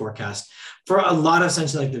far you need to forecast. For a lot of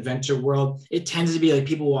sense, like the venture world, it tends to be like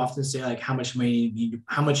people will often say like how much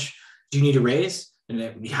do you need to raise?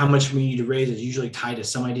 And how much we need to raise is usually tied to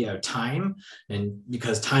some idea of time. And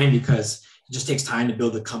because it just takes time to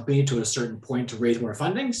build the company to a certain point to raise more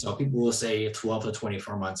funding. So people will say 12 to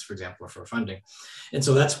 24 months, for example, for funding. And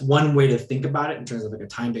so that's one way to think about it in terms of like a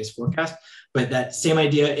time-based forecast. But that same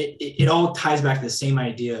idea, it all ties back to the same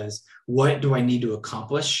idea as what do I need to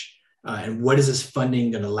accomplish? And what is this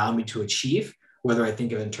funding going to allow me to achieve? Whether I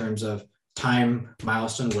think of it in terms of time,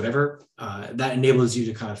 milestone, whatever, that enables you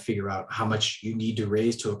to kind of figure out how much you need to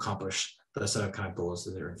raise to accomplish the set of kind of goals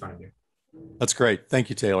that are in front of you. That's great. Thank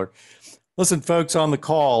you, Taylor. Listen, folks on the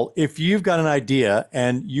call, if you've got an idea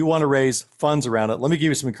and you want to raise funds around it, let me give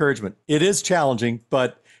you some encouragement. It is challenging,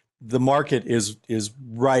 but the market is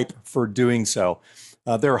ripe for doing so.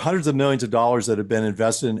 There are hundreds of millions of dollars that have been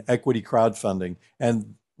invested in equity crowdfunding,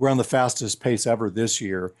 and we're on the fastest pace ever this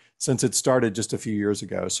year since it started just a few years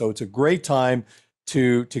ago. So it's a great time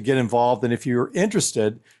to get involved. And if you're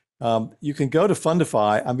interested, you can go to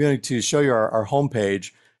Fundify. I'm going to show you our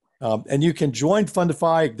homepage. And you can join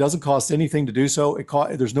Fundify. It doesn't cost anything to do so.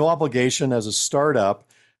 There's no obligation as a startup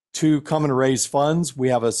to come and raise funds. We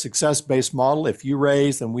have a success-based model. If you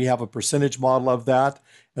raise, then we have a percentage model of that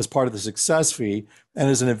as part of the success fee. And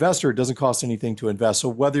as an investor, it doesn't cost anything to invest. So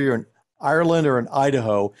whether you're in Ireland or in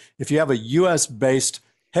Idaho, if you have a US-based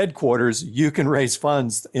headquarters, you can raise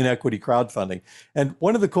funds in equity crowdfunding. And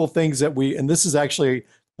one of the cool things that and this is actually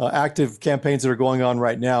active campaigns that are going on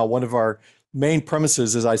right now. One of our main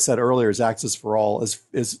premises, as I said earlier, is access for all.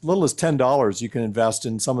 As little as $10 you can invest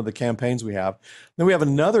in some of the campaigns we have. Then we have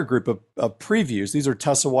another group of previews. These are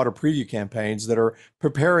Tesla Water preview campaigns that are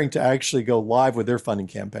preparing to actually go live with their funding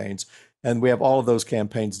campaigns. And we have all of those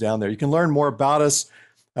campaigns down there. You can learn more about us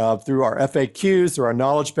through our FAQs, through our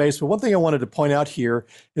knowledge base. But one thing I wanted to point out here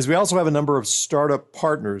is we also have a number of startup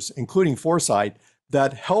partners, including Foresight,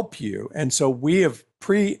 that help you. And so we have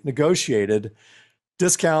pre-negotiated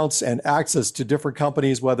discounts and access to different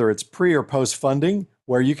companies, whether it's pre or post funding,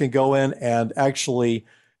 where you can go in and actually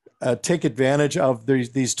take advantage of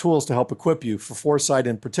these tools to help equip you. For Foresight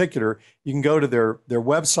in particular, you can go to their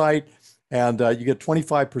website and you get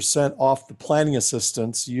 25% off the planning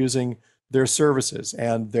assistance using their services.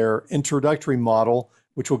 And their introductory model,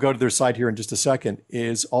 which will go to their site here in just a second,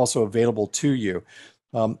 is also available to you.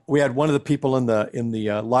 We had one of the people in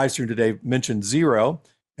the live stream today mention Zero.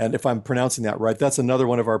 And if I'm pronouncing that right, that's another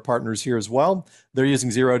one of our partners here as well. They're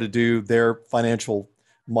using Zero to do their financial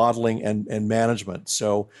modeling and management.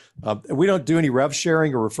 So we don't do any rev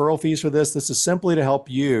sharing or referral fees for this. This is simply to help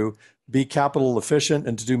you be capital efficient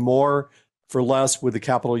and to do more for less with the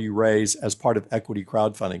capital you raise as part of equity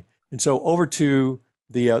crowdfunding. And so over to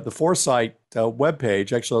the Foresight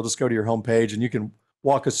webpage. Actually, I'll just go to your homepage and you can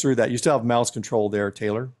walk us through that. You still have mouse control there,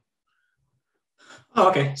 Taylor. Oh,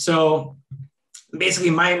 okay. So basically,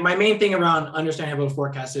 my main thing around understanding about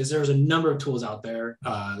forecasts is there's a number of tools out there.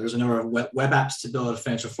 There's a number of web apps to build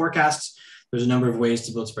financial forecasts. There's a number of ways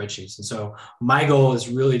to build spreadsheets. And so my goal is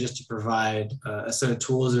really just to provide a set of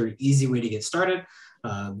tools that are an easy way to get started.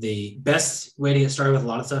 The best way to get started with a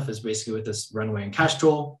lot of stuff is basically with this runway and cash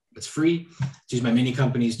tool. It's free. It's used by many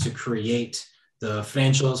companies to create the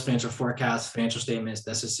financials, financial forecasts, financial statements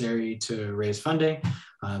necessary to raise funding.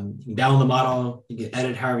 You can download the model. You can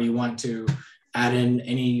edit however you want to, add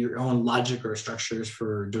in your own logic or structures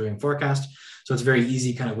for doing forecast. So it's a very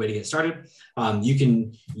easy kind of way to get started. You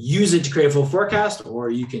can use it to create a full forecast, or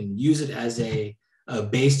you can use it as a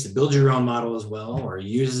base to build your own model as well, or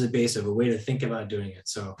use it as a base of a way to think about doing it.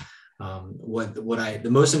 So the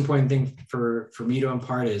most important thing for me to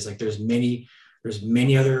impart is like there's many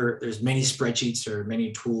spreadsheets or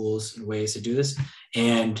many tools and ways to do this.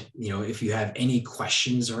 And if you have any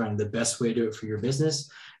questions around the best way to do it for your business,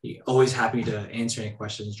 always happy to answer any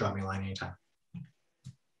questions. Drop me a line anytime.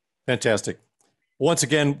 Fantastic. Once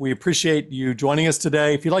again, we appreciate you joining us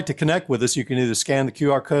today. If you'd like to connect with us, you can either scan the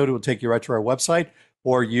QR code, it will take you right to our website,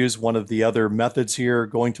 or use one of the other methods here,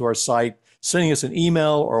 going to our site, sending us an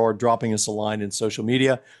email, or dropping us a line in social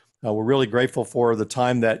media. We're really grateful for the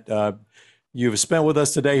time that you've spent with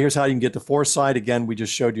us today. Here's how you can get to Foresight. Again, we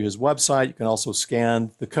just showed you his website. You can also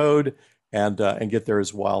scan the code and get there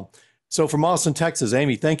as well. So from Austin, Texas,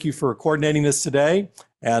 Amy, thank you for coordinating this today.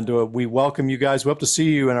 And we welcome you guys. We hope to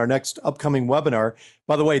see you in our next upcoming webinar.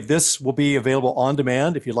 By the way, this will be available on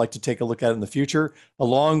demand if you'd like to take a look at it in the future,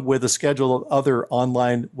 along with a schedule of other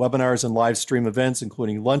online webinars and live stream events,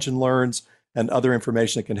 including lunch and learns and other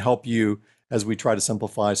information that can help you as we try to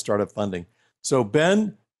simplify startup funding. So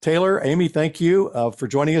Ben, Taylor, Amy, thank you for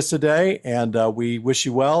joining us today. And we wish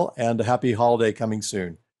you well and a happy holiday coming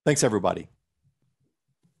soon. Thanks, everybody.